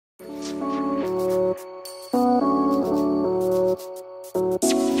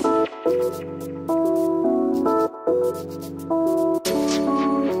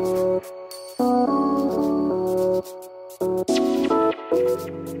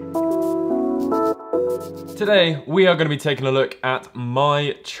Today, we are going to be taking a look at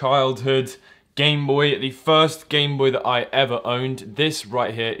my childhood Game Boy, the first Game Boy that I ever owned. This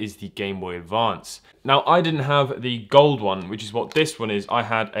right here is the Game Boy Advance. Now, I didn't have the gold one, which is what this one is. I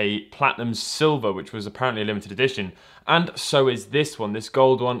had a platinum silver, which was apparently a limited edition. And so is this one. This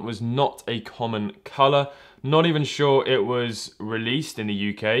gold one was not a common color. Not even sure it was released in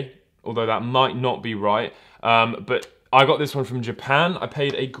the UK, although that might not be right. But I got this one from Japan. I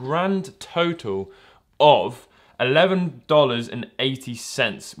paid a grand total of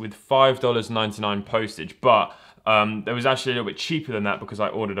 $11.80 with $5.99 postage, but there was actually a little bit cheaper than that because I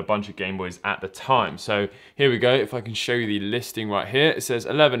ordered a bunch of Game Boys at the time. So here we go. If I can show you the listing right here, it says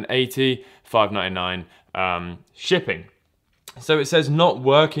 $11.80, $5.99 shipping. So it says not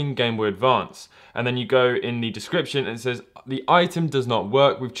working Game Boy Advance, and then you go in the description and it says the item does not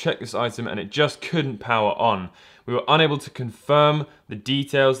work. We've checked this item and it just couldn't power on. We were unable to confirm the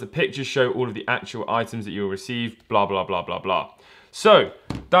details. The pictures show all of the actual items that you'll receive, blah, blah, blah, blah, blah. So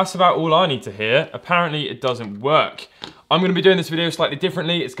that's about all I need to hear. Apparently it doesn't work. I'm going to be doing this video slightly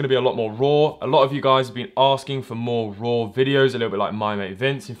differently. It's going to be a lot more raw. A lot of you guys have been asking for more raw videos, a little bit like My Mate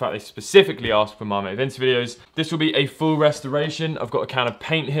Vince. In fact, they specifically asked for My Mate Vince videos. This will be a full restoration. I've got a can of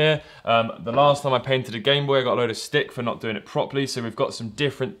paint here. The last time I painted a Game Boy, I got a load of stick for not doing it properly. So we've got some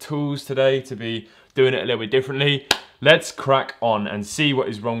different tools today to be doing it a little bit differently. Let's crack on and see what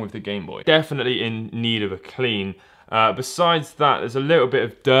is wrong with the Game Boy. Definitely in need of a clean. Besides that, there's a little bit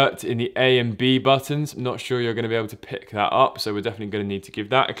of dirt in the A and B buttons. I'm not sure you're going to be able to pick that up, so we're definitely going to need to give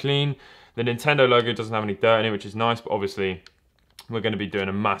that a clean. The Nintendo logo doesn't have any dirt in it, which is nice, but obviously we're going to be doing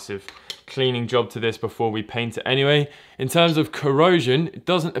a massive cleaning job to this before we paint it anyway. In terms of corrosion, it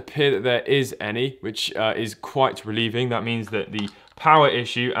doesn't appear that there is any, which is quite relieving. That means that the power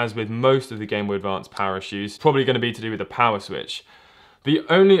issue, as with most of the Game Boy Advance power issues, is probably going to be to do with the power switch. The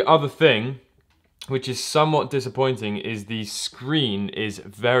only other thing which is somewhat disappointing is the screen is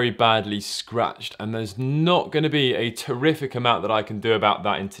very badly scratched, and there's not going to be a terrific amount that I can do about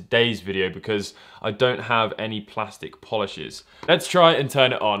that in today's video because I don't have any plastic polishes. Let's try and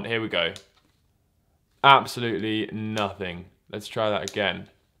turn it on. Here we go. Absolutely nothing. Let's try that again.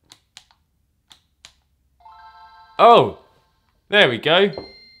 Oh, there we go.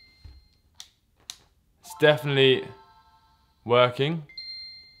 It's definitely working.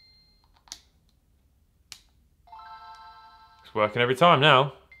 Working every time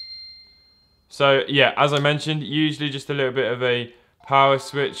now. So yeah, as I mentioned, usually just a little bit of a power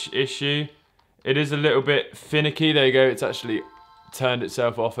switch issue. It is a little bit finicky. There you go, it's actually turned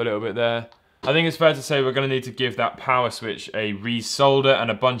itself off a little bit there. I think it's fair to say we're going to need to give that power switch a resolder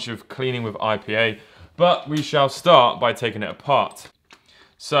and a bunch of cleaning with IPA, but we shall start by taking it apart.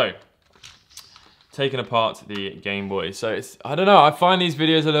 So, taking apart the Game Boy. So it's, I don't know, I find these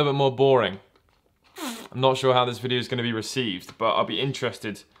videos a little bit more boring. I'm not sure how this video is going to be received, but I'll be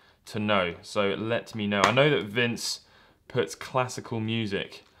interested to know. So let me know. I know that Vince puts classical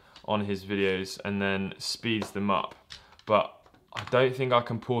music on his videos and then speeds them up, but I don't think I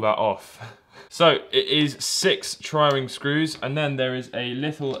can pull that off. So it is 6 tri-ring screws, and then there is a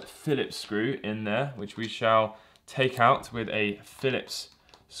little Phillips screw in there, which we shall take out with a Phillips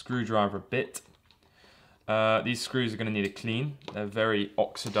screwdriver bit. These screws are going to need a clean. They're very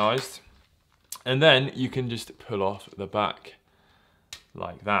oxidized. And then you can just pull off the back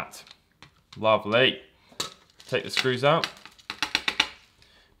like that. Lovely. Take the screws out.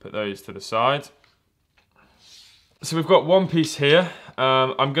 Put those to the side. So we've got one piece here.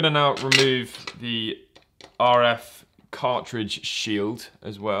 I'm going to now remove the RF cartridge shield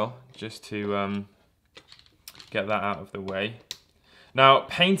as well, just to get that out of the way. Now,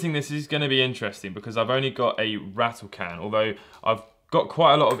 painting this is going to be interesting because I've only got a rattle can, although I've got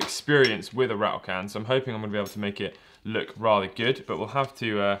quite a lot of experience with a rattle can, so I'm hoping I'm going to be able to make it look rather good, but we'll have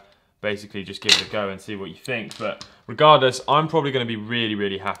to basically just give it a go and see what you think. But regardless, I'm probably going to be really,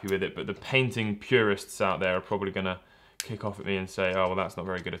 really happy with it, but the painting purists out there are probably going to kick off at me and say, oh, well, that's not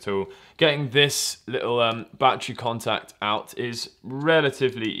very good at all. Getting this little battery contact out is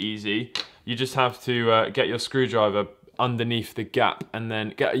relatively easy. You just have to get your screwdriver underneath the gap and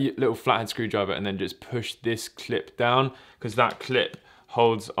then get a little flathead screwdriver and then just push this clip down, because that clip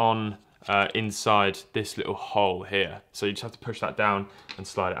holds on inside this little hole here. So you just have to push that down and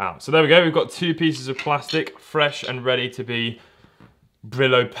slide it out. So there we go, we've got 2 pieces of plastic, fresh and ready to be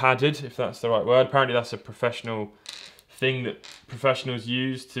Brillo padded, if that's the right word. Apparently that's a professional thing that professionals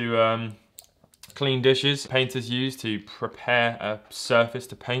use to clean dishes, painters use to prepare a surface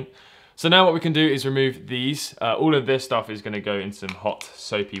to paint. So now what we can do is remove these. All of this stuff is going to go in some hot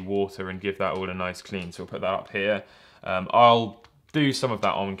soapy water and give that all a nice clean. So we'll put that up here. I'll do some of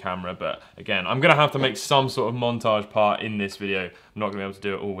that on camera, but again, I'm going to have to make some sort of montage part in this video. I'm not going to be able to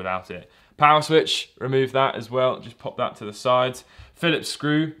do it all without it. Power switch, remove that as well. Just pop that to the sides. Phillips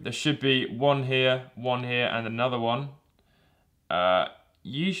screw, there should be one here, and another one.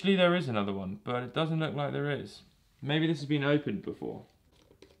 Usually there is another one, but it doesn't look like there is. Maybe this has been opened before.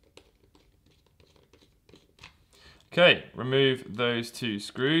 Okay, remove those 2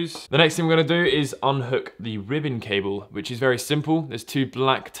 screws. The next thing we're gonna do is unhook the ribbon cable, which is very simple. There's 2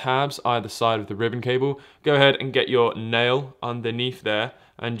 black tabs either side of the ribbon cable. Go ahead and get your nail underneath there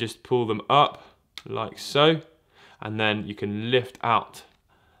and just pull them up like so. And then you can lift out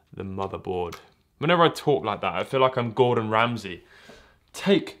the motherboard. Whenever I talk like that, I feel like I'm Gordon Ramsay.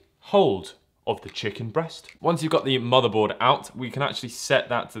 Take hold of the chicken breast. Once you've got the motherboard out, we can actually set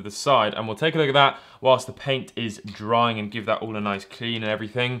that to the side, and we'll take a look at that whilst the paint is drying and give that all a nice clean and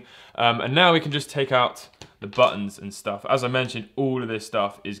everything. And now we can just take out the buttons and stuff. As I mentioned, all of this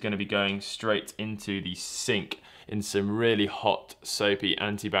stuff is going to be going straight into the sink in some really hot, soapy,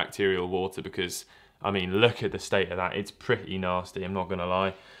 antibacterial water because, I mean, look at the state of that. It's pretty nasty, I'm not going to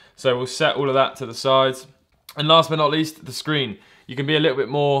lie. So we'll set all of that to the sides. And last but not least, the screen. You can be a little bit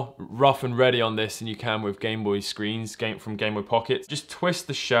more rough and ready on this than you can with Game Boy screens from Game Boy Pocket. Just twist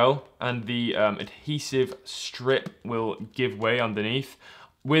the shell and the adhesive strip will give way underneath.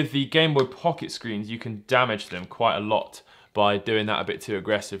 With the Game Boy Pocket screens, you can damage them quite a lot by doing that a bit too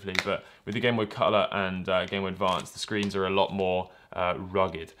aggressively, but with the Game Boy Color and Game Boy Advance, the screens are a lot more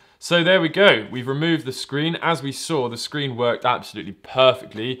rugged. So there we go, we've removed the screen. As we saw, the screen worked absolutely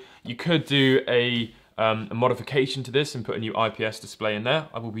perfectly. You could do a modification to this and put a new IPS display in there.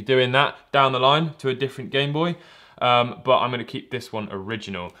 I will be doing that down the line to a different Game Boy, but I'm going to keep this one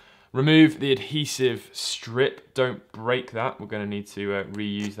original. Remove the adhesive strip, don't break that. We're going to need to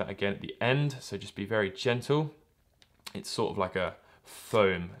reuse that again at the end, so just be very gentle. It's sort of like a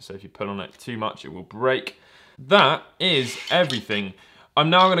foam, so if you put on it too much, it will break. That is everything. I'm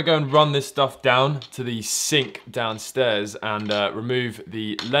now going to go and run this stuff down to the sink downstairs and remove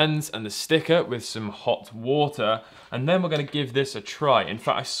the lens and the sticker with some hot water, and then we're going to give this a try. In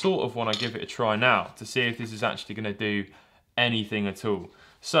fact, I sort of want to give it a try now to see if this is actually going to do anything at all.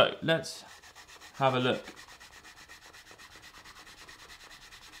 So let's have a look.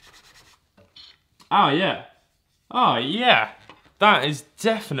 Oh yeah. Oh yeah. That has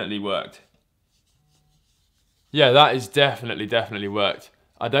definitely worked. Yeah, that is definitely worked.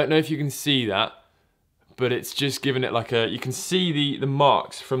 I don't know if you can see that, but it's just given it like a, you can see the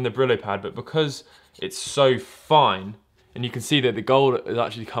marks from the Brillo pad, but because it's so fine, and you can see that the gold has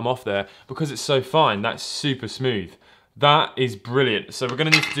actually come off there, because it's so fine, that's super smooth. That is brilliant. So we're gonna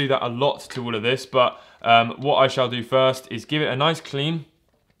need to do that a lot to all of this, but what I shall do first is give it a nice clean,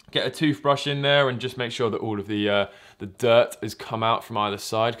 get a toothbrush in there and just make sure that all of the dirt has come out from either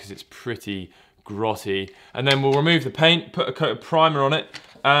side, because it's pretty grotty. And then we'll remove the paint, put a coat of primer on it,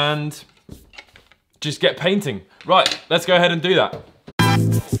 and just get painting. Right, let's go ahead and do that.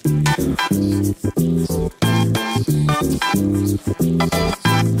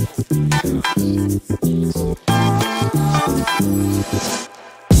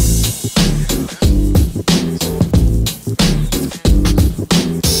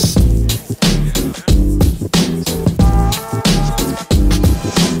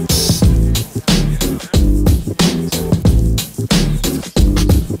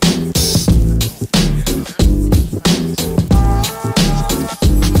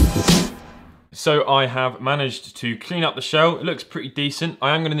 So I have managed to clean up the shell. It looks pretty decent.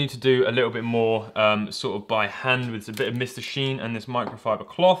 I am going to need to do a little bit more sort of by hand with a bit of Mr. Sheen and this microfiber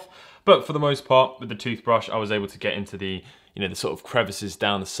cloth. But for the most part, with the toothbrush, I was able to get into the, the sort of crevices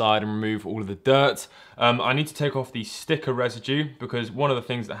down the side and remove all of the dirt. I need to take off the sticker residue, because one of the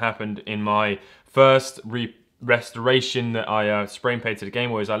things that happened in my first restoration that I spray painted a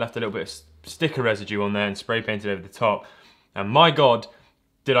Game Boy is I left a little bit of sticker residue on there and spray painted over the top. And my God,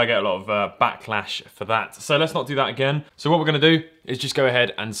 did I get a lot of backlash for that. So let's not do that again. So what we're gonna do is just go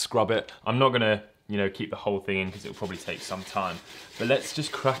ahead and scrub it. I'm not gonna, keep the whole thing in because it'll probably take some time. But let's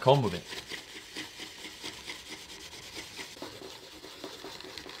just crack on with it.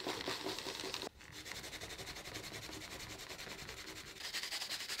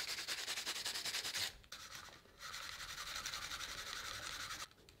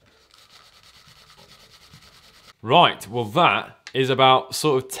 Right, well that is about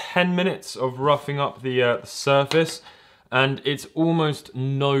sort of 10 minutes of roughing up the surface. And it's almost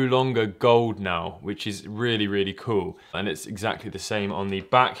no longer gold now, which is really, really cool. And it's exactly the same on the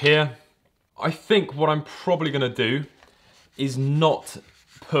back here. I think what I'm probably gonna do is not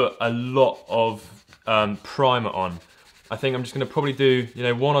put a lot of primer on. I think I'm just gonna probably do, you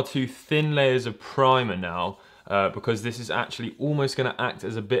know, 1 or 2 thin layers of primer now, because this is actually almost gonna act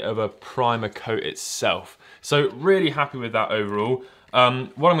as a bit of a primer coat itself. So really happy with that overall.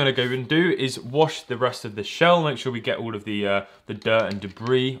 What I'm gonna go and do is wash the rest of the shell, make sure we get all of the dirt and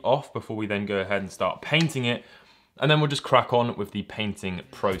debris off before we then go ahead and start painting it. And then we'll just crack on with the painting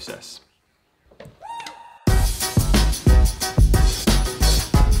process.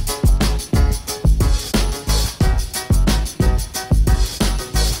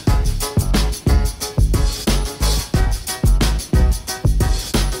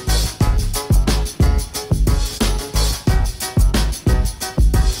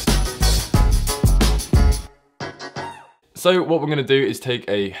 So what we're going to do is take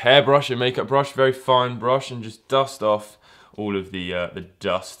a hairbrush, a makeup brush, very fine brush, and just dust off all of the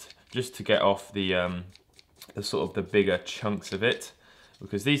dust, just to get off the sort of the bigger chunks of it,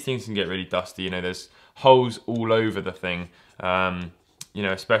 because these things can get really dusty. You know, there's holes all over the thing, you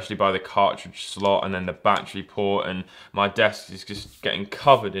know, especially by the cartridge slot and then the battery port, and my desk is just getting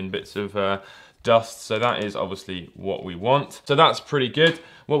covered in bits of dust, so that is obviously what we want. So that's pretty good.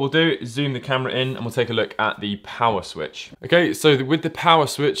 What we'll do is zoom the camera in and we'll take a look at the power switch. Okay, so with the power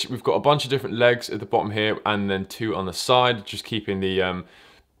switch, we've got a bunch of different legs at the bottom here and then 2 on the side, just keeping the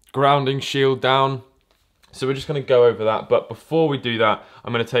grounding shield down. So we're just gonna go over that, but before we do that,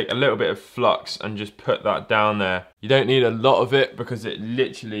 I'm gonna take a little bit of flux and just put that down there. You don't need a lot of it because it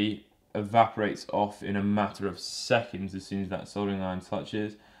literally evaporates off in a matter of seconds as soon as that soldering line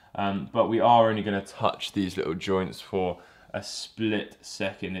touches. But we are only going to touch these little joints for a split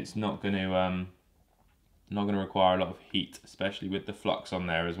second. It's not going to require a lot of heat, especially with the flux on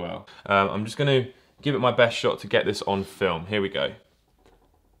there as well. I'm just going to give it my best shot to get this on film. Here we go.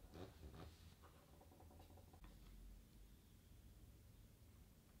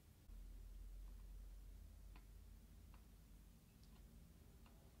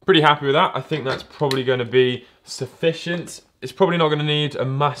 Pretty happy with that. I think that's probably going to be sufficient. It's probably not going to need a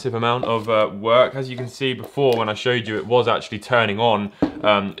massive amount of work. As you can see before, when I showed you, it was actually turning on.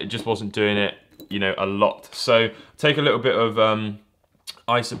 It just wasn't doing it, you know, a lot. So take a little bit of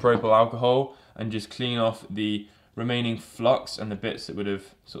isopropyl alcohol and just clean off the remaining flux and the bits that would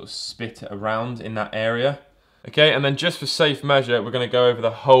have sort of spit around in that area. Okay, and then just for safe measure, we're going to go over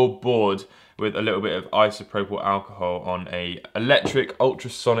the whole board with a little bit of isopropyl alcohol on a electric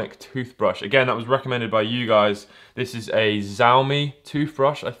ultrasonic toothbrush. Again, that was recommended by you guys. This is a Xiaomi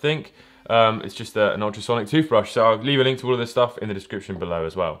toothbrush, I think. It's just an ultrasonic toothbrush. So I'll leave a link to all of this stuff in the description below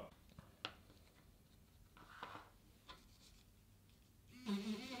as well.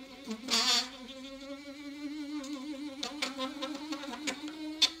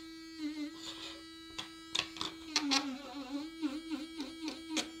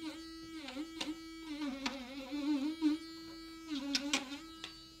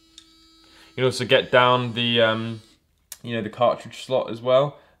 You can also get down the, you know, the cartridge slot as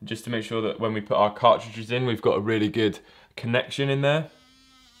well, just to make sure that when we put our cartridges in, we've got a really good connection in there.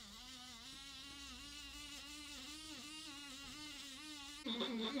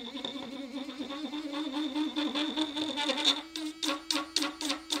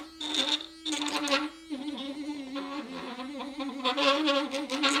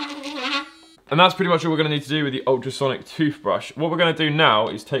 And that's pretty much all we're going to need to do with the ultrasonic toothbrush. What we're going to do now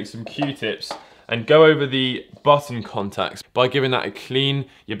is take some Q-tips and go over the button contacts. By giving that a clean,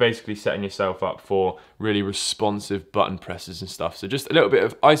 you're basically setting yourself up for really responsive button presses and stuff. So just a little bit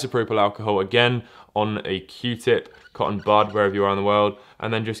of isopropyl alcohol again on a Q-tip, cotton bud, wherever you are in the world,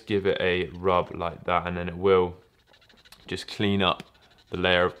 and then just give it a rub like that, and then it will just clean up the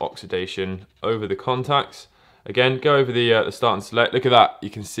layer of oxidation over the contacts. Again, go over the start and select. Look at that,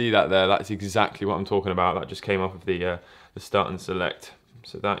 you can see that there. That's exactly what I'm talking about. That just came off of the start and select.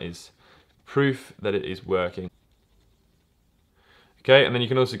 So that is proof that it is working. Okay, and then you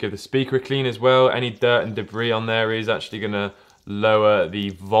can also give the speaker a clean as well. Any dirt and debris on there is actually gonna lower the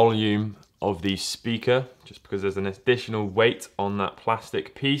volume of the speaker, just because there's an additional weight on that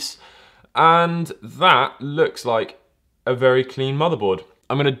plastic piece. And that looks like a very clean motherboard.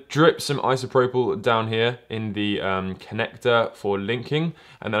 I'm going to drip some isopropyl down here in the connector for linking,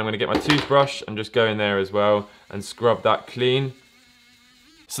 and then I'm going to get my toothbrush and just go in there as well and scrub that clean.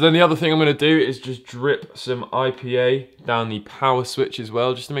 So then the other thing I'm going to do is just drip some IPA down the power switch as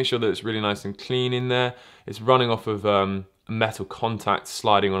well, just to make sure that it's really nice and clean in there. It's running off of metal contact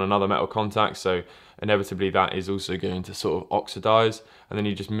sliding on another metal contact, so inevitably that is also going to sort of oxidize, and then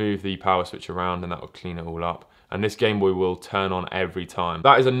you just move the power switch around and that will clean it all up. And this Game Boy will turn on every time.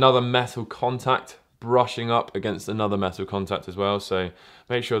 That is another metal contact brushing up against another metal contact as well, so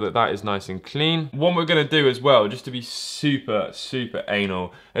make sure that that is nice and clean. What we're going to do as well, just to be super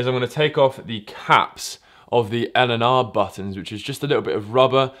anal, is I'm going to take off the caps of the L and R buttons, which is just a little bit of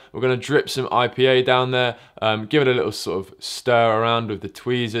rubber. We're going to drip some IPA down there, give it a little sort of stir around with the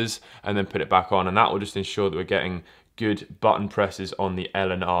tweezers, and then put it back on, and that will just ensure that we're getting good button presses on the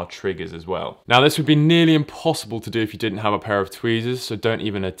L and R triggers as well. Now this would be nearly impossible to do if you didn't have a pair of tweezers, so don't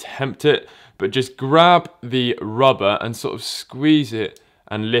even attempt it, but just grab the rubber and sort of squeeze it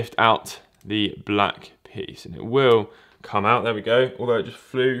and lift out the black piece, and it will come out. There we go, although it just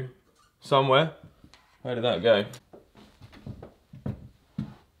flew somewhere. Where did that go?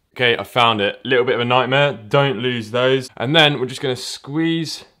 Okay, I found it. Little bit of a nightmare, don't lose those. And then we're just gonna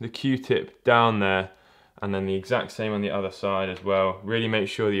squeeze the Q-tip down there, and then the exact same on the other side as well. Really make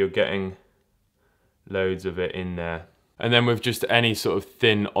sure that you're getting loads of it in there. And then with just any sort of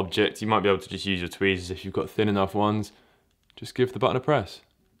thin object, you might be able to just use your tweezers if you've got thin enough ones. Just give the button a press.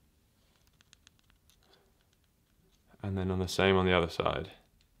 And then on the same on the other side.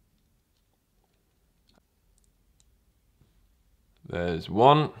 There's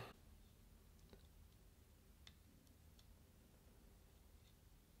one.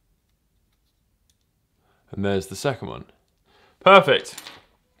 And there's the second one. Perfect.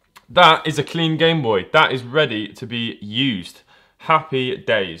 That is a clean Game Boy. That is ready to be used. Happy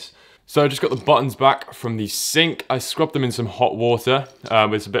days. So I just got the buttons back from the sink. I scrubbed them in some hot water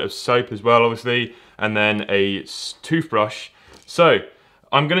with a bit of soap as well, obviously, and then a toothbrush. So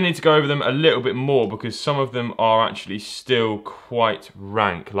I'm going to need to go over them a little bit more because some of them are actually still quite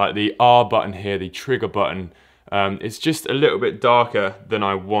rank. Like the R button here, the trigger button, it's just a little bit darker than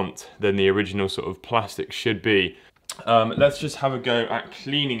I want, than the original sort of plastic should be. Let's just have a go at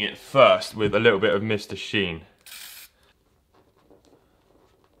cleaning it first with a little bit of Mr. Sheen.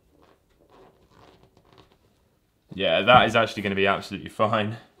 Yeah, that is actually going to be absolutely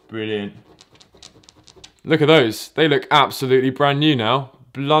fine. Brilliant. Look at those. They look absolutely brand new now.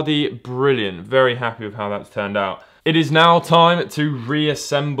 Bloody brilliant. Very happy with how that's turned out. It is now time to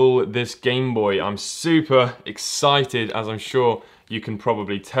reassemble this Game Boy. I'm super excited, as I'm sure you can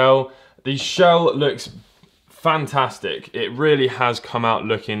probably tell. The shell looks fantastic. It really has come out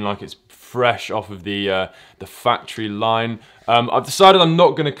looking like it's fresh off of the factory line. I've decided I'm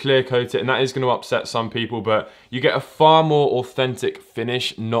not going to clear coat it, and that is going to upset some people, but you get a far more authentic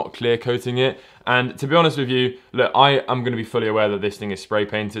finish not clear coating it. And to be honest with you, look, I am going to be fully aware that this thing is spray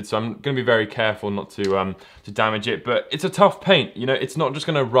painted, so I'm going to be very careful not to damage it. But it's a tough paint, you know, it's not just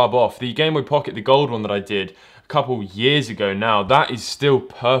going to rub off. The Game Boy Pocket, the gold one that I did a couple years ago now, that is still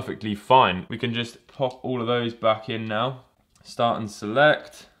perfectly fine. We can just pop all of those back in now. Start and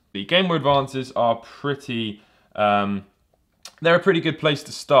select. The Game Boy Advances are pretty, they're a pretty good place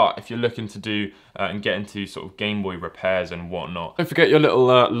to start if you're looking to do and get into sort of Game Boy repairs and whatnot. Don't forget your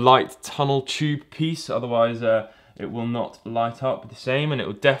little light tunnel tube piece, otherwise it will not light up the same and it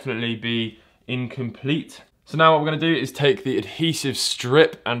will definitely be incomplete. So now what we're going to do is take the adhesive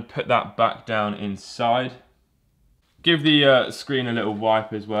strip and put that back down inside. Give the screen a little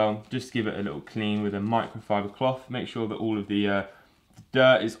wipe as well, just give it a little clean with a microfiber cloth. Make sure that all of the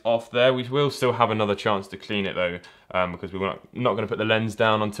dirt is off there. We will still have another chance to clean it though, because we're not going to put the lens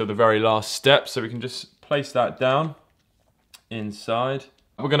down until the very last step, so we can just place that down inside.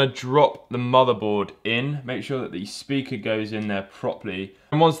 We're going to drop the motherboard in, make sure that the speaker goes in there properly.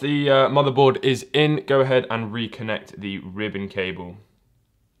 And once the motherboard is in, go ahead and reconnect the ribbon cable.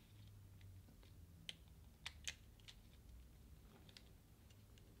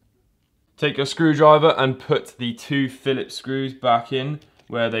 Take your screwdriver and put the two Phillips screws back in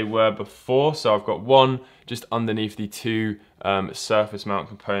where they were before. So I've got one just underneath the two surface mount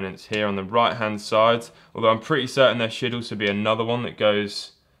components here on the right hand side. Although I'm pretty certain there should also be another one that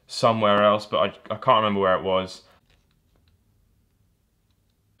goes somewhere else, but I can't remember where it was.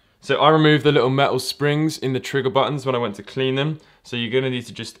 So I removed the little metal springs in the trigger buttons when I went to clean them. So you're going to need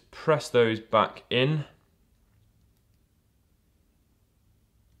to just press those back in.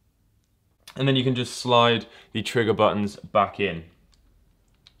 And then you can just slide the trigger buttons back in.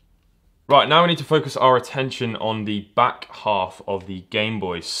 Right, now we need to focus our attention on the back half of the Game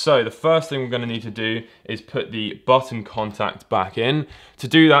Boy. So the first thing we're going to need to do is put the button contact back in. To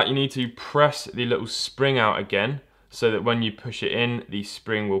do that, you need to press the little spring out again, so that when you push it in, the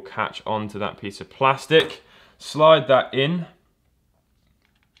spring will catch onto that piece of plastic. Slide that in.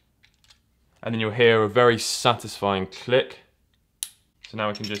 and then you'll hear a very satisfying click. So now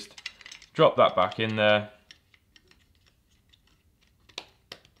we can just drop that back in there,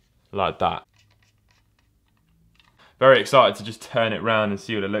 like that. Very excited to just turn it around and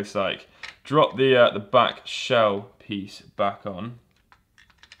see what it looks like. Drop the back shell piece back on.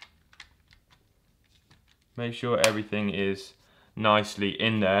 Make sure everything is nicely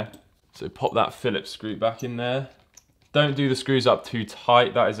in there. So pop that Phillips screw back in there. Don't do the screws up too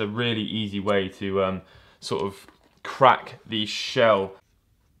tight. That is a really easy way to sort of crack the shell.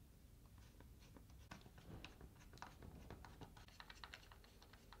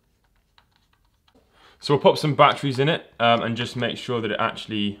 So we'll pop some batteries in it and just make sure that it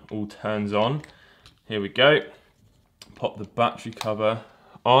actually all turns on. Here we go. Pop the battery cover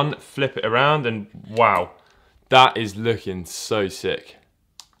on, flip it around, and wow, that is looking so sick.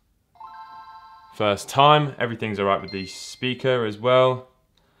 First time, everything's all right with the speaker as well.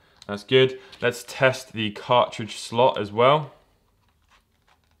 That's good. Let's test the cartridge slot as well.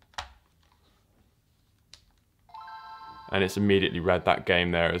 And it's immediately read that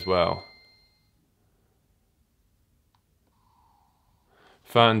game there as well.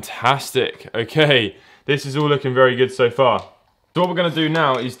 Fantastic. Okay, this is all looking very good so far. So what we're going to do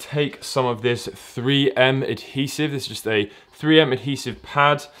now is take some of this 3M adhesive. This is just a 3M adhesive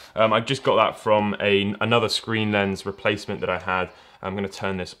pad. I just got that from another screen lens replacement that I had. I'm going to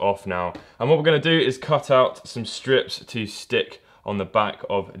turn this off now. And what we're going to do is cut out some strips to stick on the back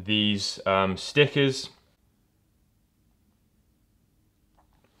of these stickers.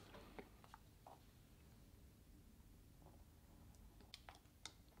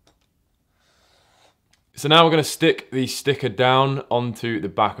 So now we're going to stick the sticker down onto the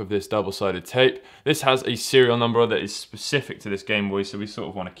back of this double-sided tape. This has a serial number that is specific to this Game Boy, so we sort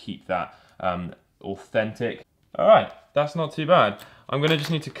of want to keep that authentic. Alright, that's not too bad. I'm going to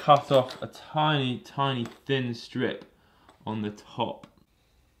just need to cut off a tiny, tiny thin strip on the top.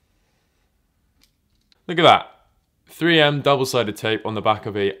 Look at that. 3M double-sided tape on the back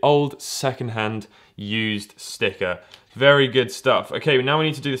of a old second-hand used sticker. Very good stuff. Okay, now we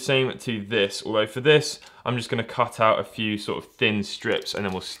need to do the same to this, although for this I'm just going to cut out a few sort of thin strips and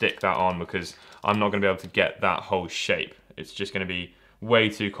then we'll stick that on because I'm not going to be able to get that whole shape. It's just going to be way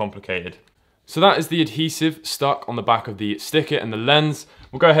too complicated. So that is the adhesive stuck on the back of the sticker and the lens.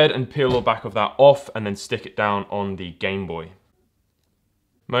 We'll go ahead and peel the back of that off and then stick it down on the Game Boy.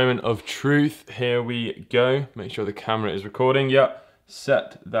 Moment of truth, here we go. Make sure the camera is recording. Yep,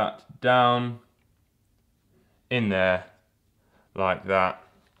 set that down in there like that.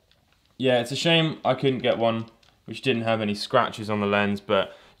 Yeah, it's a shame I couldn't get one which didn't have any scratches on the lens,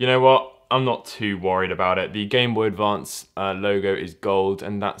 but you know what? I'm not too worried about it. The Game Boy Advance logo is gold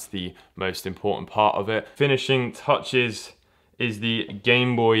and that's the most important part of it. Finishing touches is the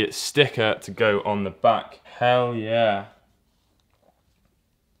Game Boy sticker to go on the back. Hell yeah.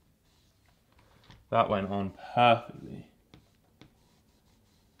 That went on perfectly.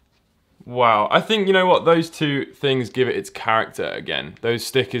 Wow, I think, you know what, those two things give it its character again. Those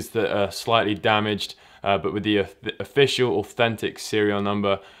stickers that are slightly damaged, but with the official, authentic serial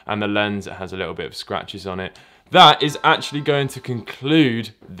number, and the lens that has a little bit of scratches on it. That is actually going to conclude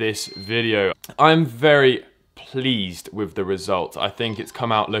this video. I'm very pleased with the result. I think it's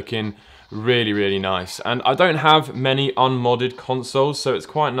come out looking really, really nice. And I don't have many unmodded consoles, so it's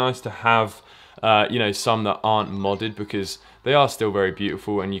quite nice to have you know, some that aren't modded because they are still very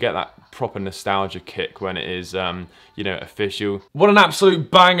beautiful and you get that proper nostalgia kick when it is, you know, official. What an absolute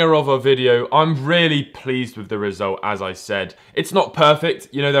banger of a video. I'm really pleased with the result, as I said. It's not perfect.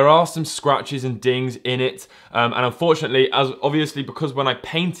 You know, there are some scratches and dings in it. And unfortunately, obviously, because when I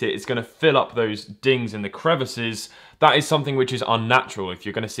paint it, it's going to fill up those dings and the crevices. That is something which is unnatural. If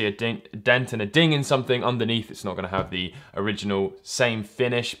you're going to see a dent and a ding in something underneath, it's not going to have the original same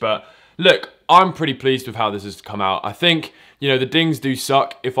finish. But look, I'm pretty pleased with how this has come out. I think, you know, the dings do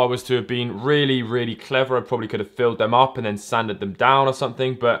suck. If I was to have been really, really clever, I probably could have filled them up and then sanded them down or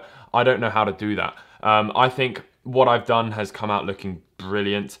something, but I don't know how to do that. I think what I've done has come out looking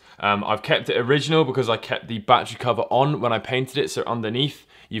brilliant. I've kept it original because I kept the battery cover on when I painted it, so underneath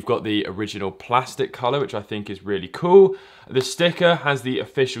you've got the original plastic color, which I think is really cool. The sticker has the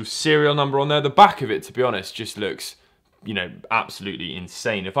official serial number on there. The back of it, to be honest, just looks, you know, absolutely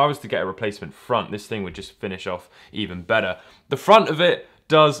insane. If I was to get a replacement front, this thing would just finish off even better. The front of it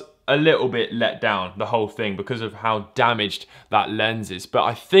does a little bit let down, the whole thing, because of how damaged that lens is. But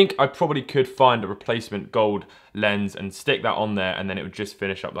I think I probably could find a replacement gold lens and stick that on there, and then it would just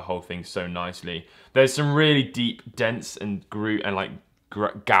finish up the whole thing so nicely. There's some really deep dents and like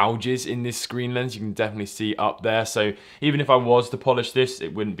gouges in this screen lens. You can definitely see up there. So even if I was to polish this,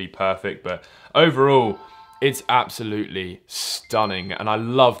 it wouldn't be perfect. But overall, it's absolutely stunning. And I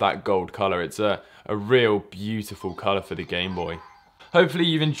love that gold color. It's a real beautiful color for the Game Boy. Hopefully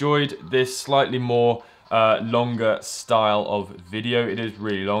you've enjoyed this slightly more longer style of video. It is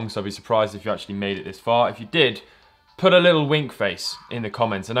really long, so I'd be surprised if you actually made it this far. If you did, put a little wink face in the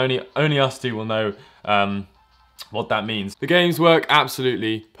comments, and only us two will know what that means. The games work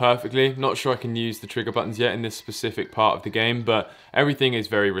absolutely perfectly. Not sure I can use the trigger buttons yet in this specific part of the game, but everything is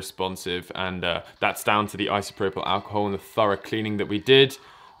very responsive, and that's down to the isopropyl alcohol and the thorough cleaning that we did.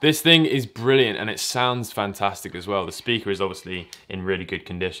 This thing is brilliant, and it sounds fantastic as well. The speaker is obviously in really good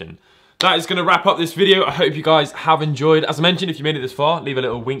condition. That is going to wrap up this video. I hope you guys have enjoyed. As I mentioned, if you made it this far, leave a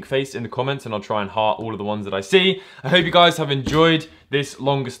little wink face in the comments and I'll try and heart all of the ones that I see. I hope you guys have enjoyed this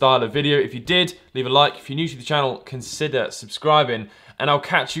longer style of video. If you did, leave a like. If you're new to the channel, consider subscribing, and I'll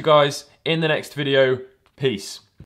catch you guys in the next video. Peace.